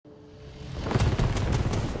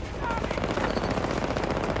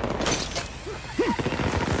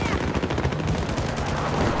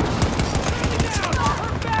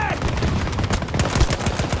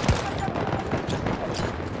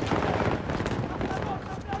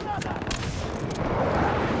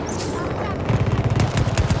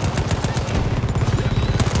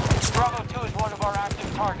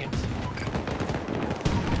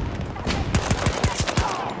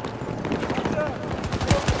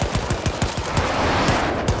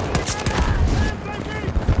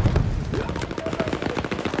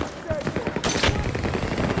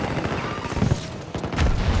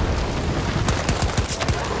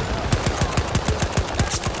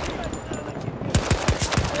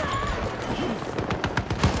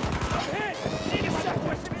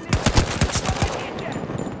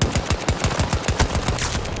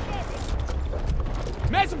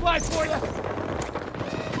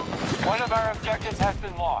Objectives have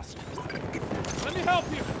been lost. Let me help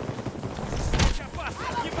you.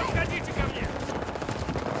 Не подходите ко мне.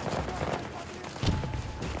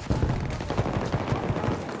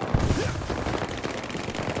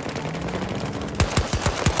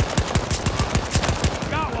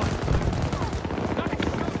 Got one.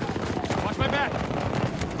 Watch my back.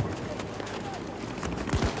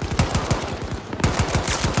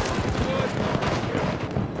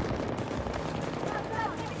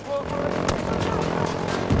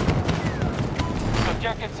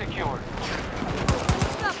 Objective secured.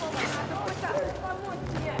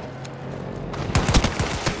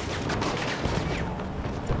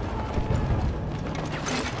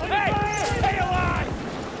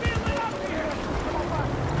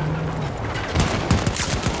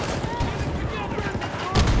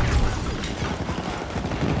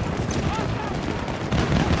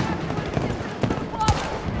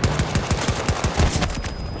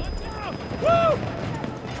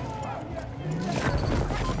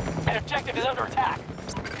 An objective is under attack.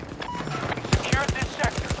 Secure this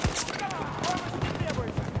sector.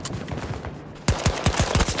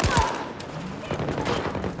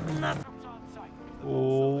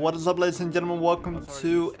 What is up, ladies and gentlemen? Welcome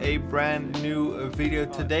to a brand new video.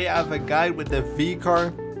 Today I have a guide with the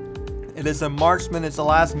VCAR. It is a marksman. It's the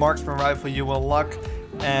last marksman rifle you will unlock,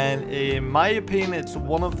 and in my opinion it's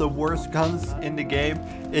one of the worst guns in the game.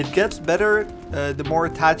 It gets better the more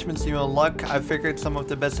attachments you unlock. I figured some of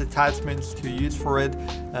the best attachments to use for it.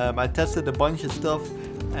 I tested a bunch of stuff,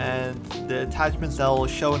 and the attachments that I'll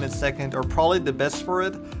show in a second are probably the best for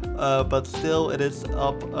it, but still it is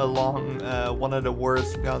up along one of the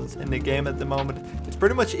worst guns in the game at the moment. It's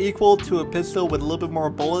pretty much equal to a pistol with a little bit more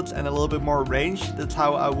bullets and a little bit more range. That's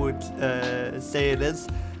how I would say it is,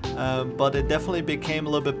 but it definitely became a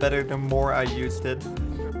little bit better the more I used it.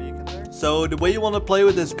 So the way you want to play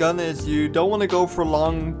with this gun is you don't want to go for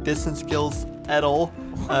long distance kills at all,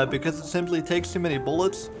 because it simply takes too many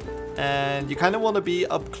bullets, and you kind of want to be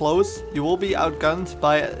up close. You will be outgunned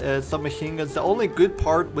by some machine guns. The only good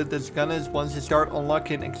part with this gun is once you start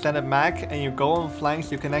unlocking extended mag and you go on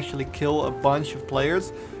flanks, you can actually kill a bunch of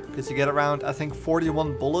players, because you get around, I think,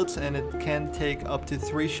 41 bullets, and it can take up to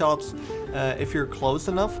 3 shots if you're close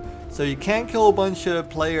enough. So you can kill a bunch of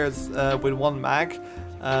players with 1 mag.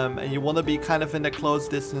 And you want to be kind of in the close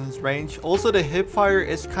distance range. Also, the hip fire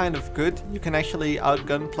is kind of good. You can actually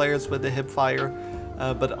outgun players with the hip fire.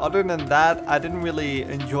 But other than that, I didn't really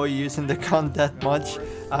enjoy using the gun that much.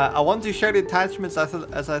 I want to share the attachments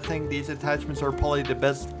as I think these attachments are probably the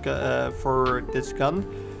best for this gun.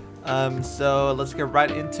 So let's get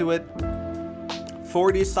right into it.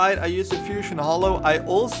 For the side, I used the Fusion Hollow. I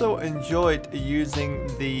also enjoyed using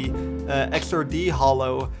the XRD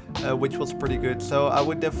Hollow, which was pretty good. So I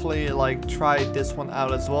would definitely like try this one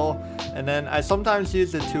out as well. And then I sometimes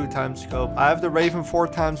use the 2x scope. I have the Raven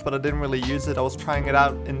 4x, but I didn't really use it. I was trying it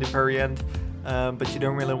out in the very end, but you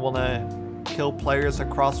don't really want to kill players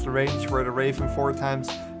across the range where the Raven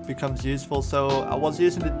 4x becomes useful. So I was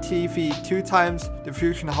using the TV 2x, the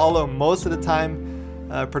Fusion Hollow most of the time.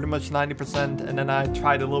 Pretty much 90%, and then I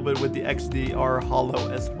tried a little bit with the XDR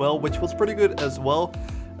Hollow as well, which was pretty good as well.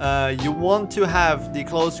 You want to have the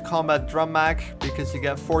close combat drum mag because you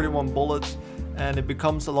get 41 bullets and it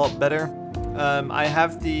becomes a lot better. I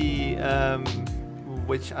have the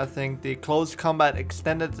which I think the close combat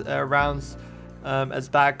extended rounds as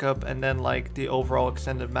backup, and then like the overall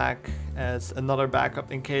extended mag as another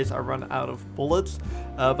backup in case I run out of bullets.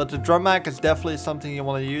 But the drum mag is definitely something you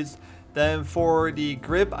want to use. Then for the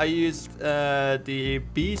grip, I used the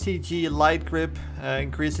BCG light grip,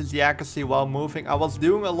 increases the accuracy while moving. I was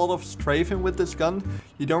doing a lot of strafing with this gun.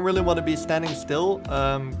 You don't really want to be standing still,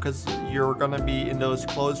 because you're going to be in those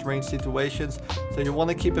close range situations. So you want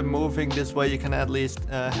to keep it moving. This way you can at least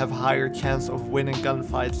have a higher chance of winning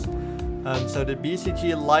gunfights. So the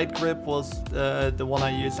BCG light grip was the one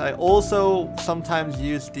I used. I also sometimes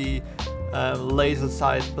use the laser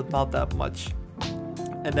sight, but not that much.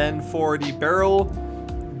 And then for the barrel,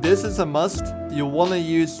 this is a must. You want to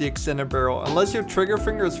use the extended barrel. Unless your trigger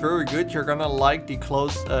finger is very good, you're gonna like the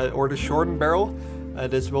close or the shortened barrel.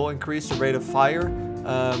 This will increase the rate of fire,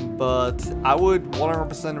 but I would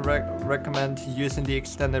 100% recommend using the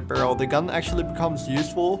extended barrel. The gun actually becomes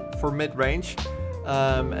useful for mid-range,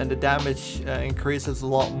 and the damage increases a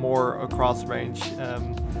lot more across range.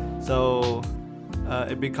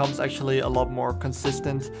 It becomes actually a lot more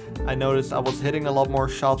consistent. I noticed I was hitting a lot more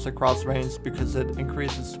shots across range because it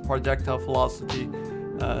increases projectile velocity.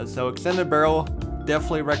 So extended barrel,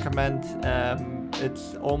 definitely recommend.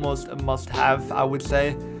 It's almost a must-have, I would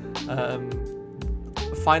say.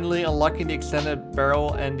 finally unlocking the extended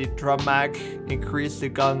barrel and the drum mag increased the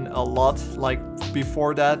gun a lot. Like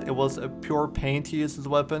before that, it was a pure pain to use this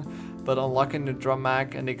weapon, but unlocking the drum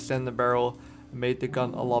mag and the extended barrel made the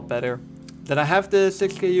gun a lot better. Then I have the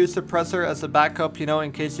 6KU suppressor as a backup, you know,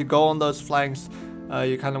 in case you go on those flanks,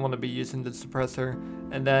 you kind of want to be using the suppressor.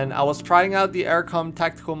 And then I was trying out the Aircom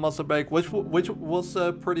tactical muzzle brake, which was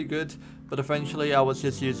pretty good, but eventually I was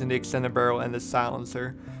just using the extended barrel and the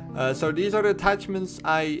silencer. So these are the attachments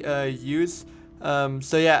I use.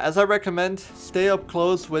 So yeah, as I recommend, stay up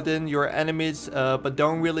close within your enemies, but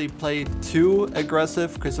don't really play too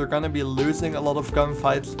aggressive, because you're gonna be losing a lot of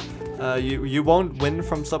gunfights. You won't win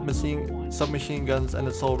from submachine guns and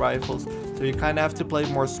assault rifles, so you kind of have to play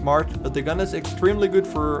more smart. But the gun is extremely good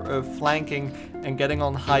for flanking and getting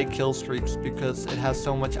on high kill streaks, because it has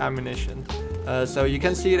so much ammunition. So you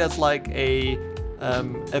can see it as like a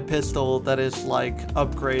pistol that is like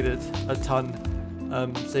upgraded a ton.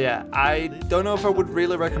 So yeah, I don't know if I would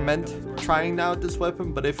really recommend trying out this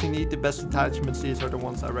weapon, but if you need the best attachments, these are the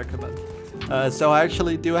ones I recommend. So I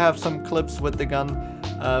actually do have some clips with the gun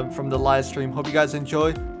from the live stream. Hope you guys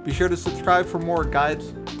enjoy. Be sure to subscribe for more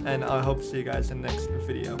guides, and I hope to see you guys in the next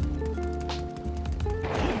video.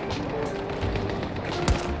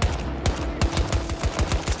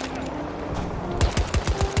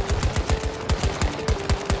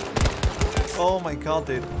 Oh my god,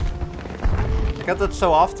 dude. I get that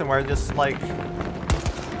so often where I just like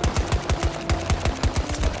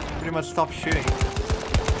pretty much stop shooting.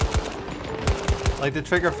 Like the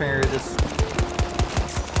trigger finger just,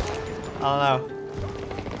 I don't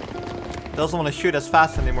know, doesn't want to shoot as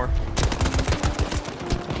fast anymore.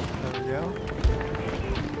 There we go.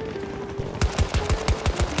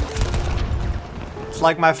 It's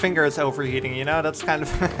like my finger is overheating, you know? That's kind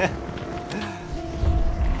of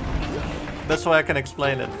that's why I can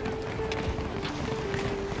explain it.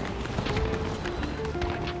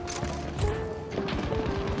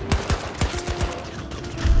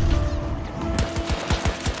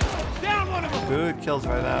 Good kills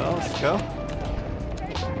right now. Let's go.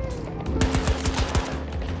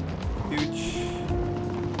 Huge.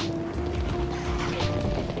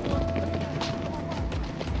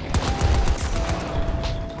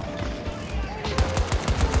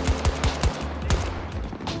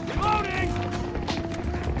 Loading!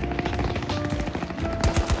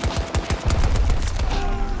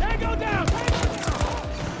 Tango down!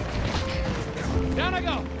 Down I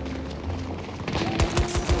go!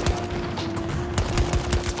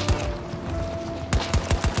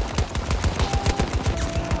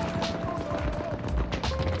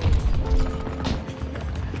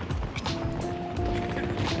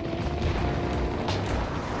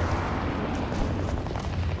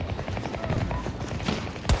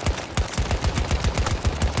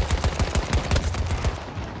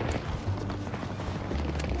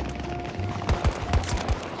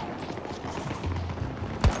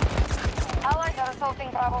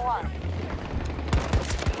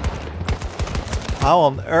 How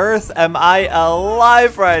on earth am I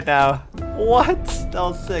alive right now? What? That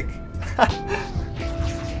was sick.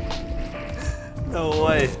 No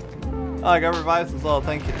way. Oh, I got revived as well.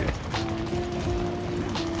 Thank you, dude.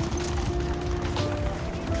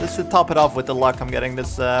 Just to top it off with the luck I'm getting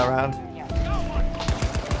this round.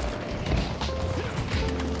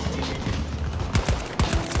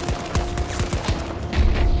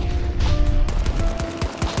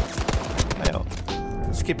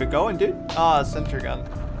 Keep it going, dude. Ah, center gun.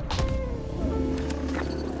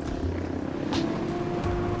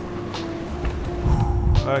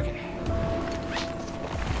 Okay.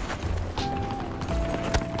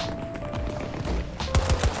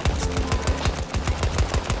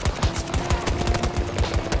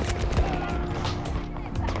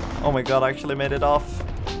 Oh my god, I actually made it off.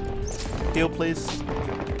 Heal, please.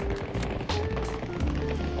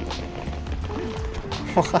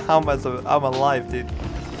 I'm alive, dude.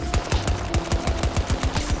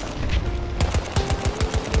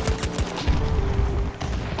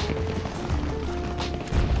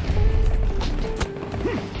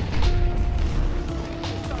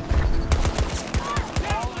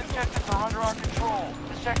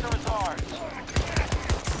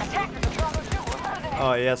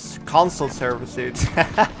 Oh yes, console service, dude.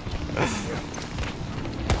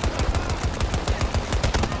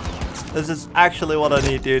 This is actually what I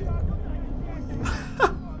need, dude.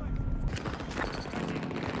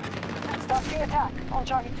 Stop the attack on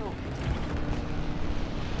Charlie 2.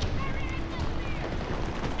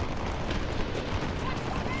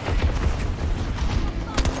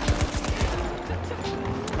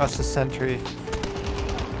 That's the sentry.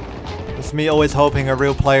 It's me always hoping a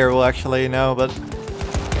real player will actually know, but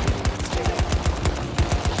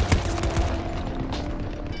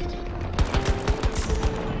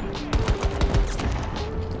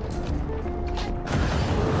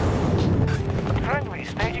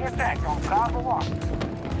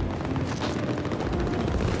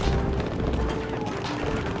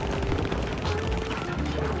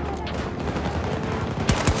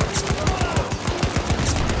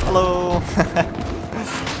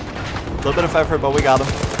A little bit of effort, but we got him.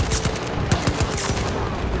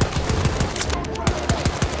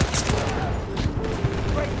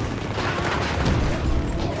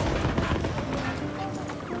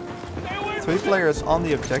 Three players on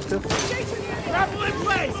the objective. Grapple in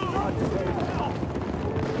place!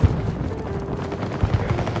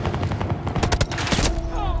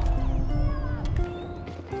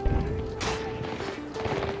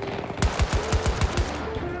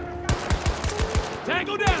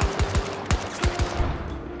 Tango down!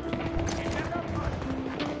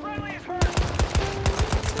 Friendly is hurt.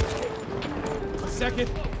 A second.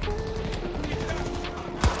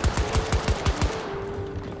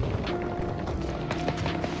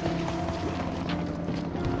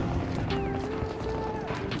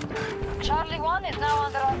 Charlie 1 is now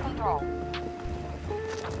under our control.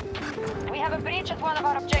 We have a breach at one of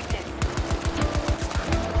our objectives.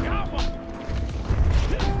 Got one!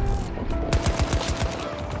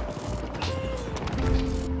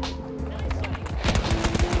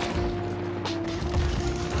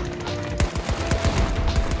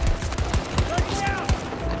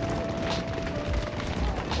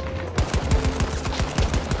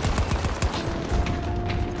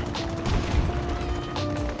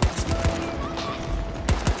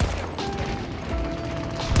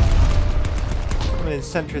 How many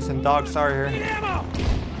sentries and dogs are here? Ammo!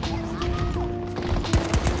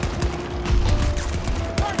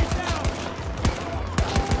 Target down!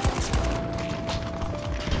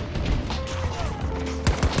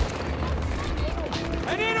 I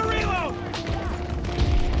need a reload!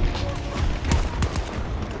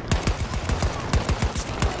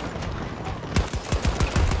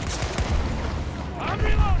 I'm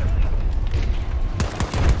reloading!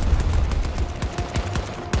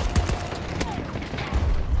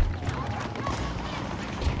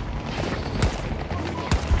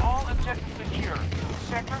 All objectives secure.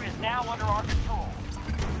 Sector is now under our control.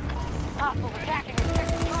 Hostiles attacking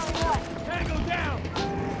objective Charlie 1. Tango down!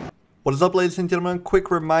 What is up, ladies and gentlemen?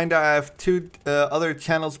 Quick reminder, I have two other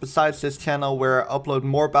channels besides this channel where I upload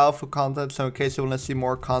more Battlefield content, so in case you want to see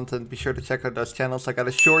more content, be sure to check out those channels. I got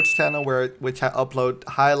a shorts channel which I upload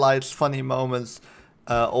highlights, funny moments,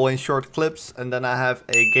 all in short clips, and then I have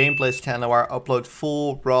a gameplays channel where I upload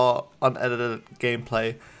full, raw, unedited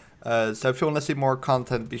gameplay. So if you want to see more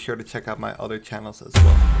content, be sure to check out my other channels as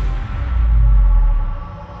well.